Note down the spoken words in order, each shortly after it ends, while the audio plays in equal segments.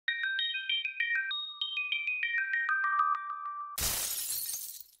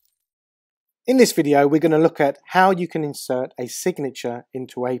In this video, we're going to look at how you can insert a signature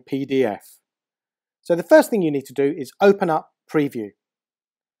into a PDF. So the first thing you need to do is open up Preview.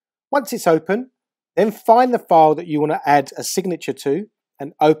 Once it's open, then find the file that you want to add a signature to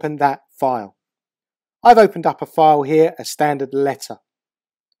and open that file. I've opened up a file here, a standard letter.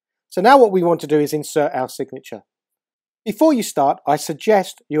 So now what we want to do is insert our signature. Before you start, I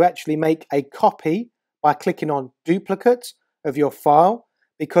suggest you actually make a copy by clicking on Duplicate of your file,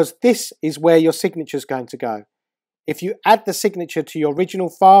 because this is where your signature is going to go. If you add the signature to your original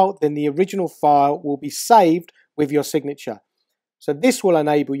file, then the original file will be saved with your signature. So this will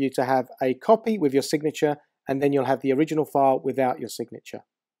enable you to have a copy with your signature, and then you'll have the original file without your signature.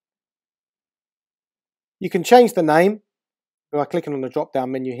 You can change the name by clicking on the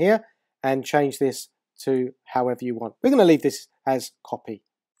drop-down menu here and change this to however you want. We're going to leave this as copy.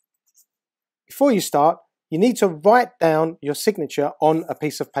 Before you start, you need to write down your signature on a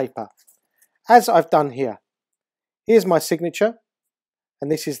piece of paper, as I've done here. Here's my signature,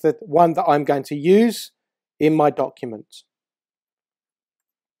 and this is the one that I'm going to use in my document.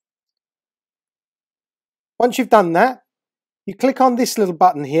 Once you've done that, you click on this little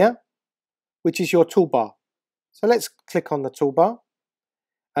button here, which is your toolbar. So let's click on the toolbar,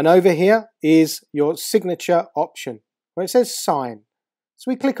 and over here is your signature option, where it says Sign.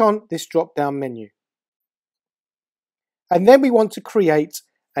 So we click on this drop-down menu. And then we want to create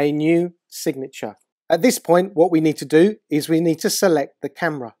a new signature. At this point, what we need to do is we need to select the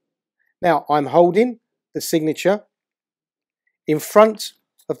camera. Now, I'm holding the signature in front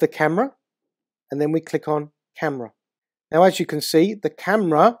of the camera, and then we click on Camera. Now, as you can see, the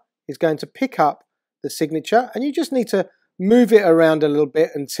camera is going to pick up the signature, and you just need to move it around a little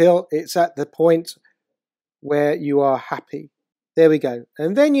bit until it's at the point where you are happy. There we go.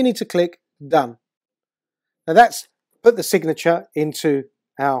 And then you need to click Done. Now that's put the signature into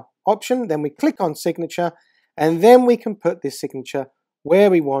our option. Then we click on Signature, and then we can put this signature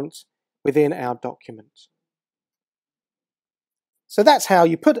where we want within our document. So that's how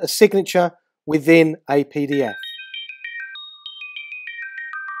you put a signature within a PDF.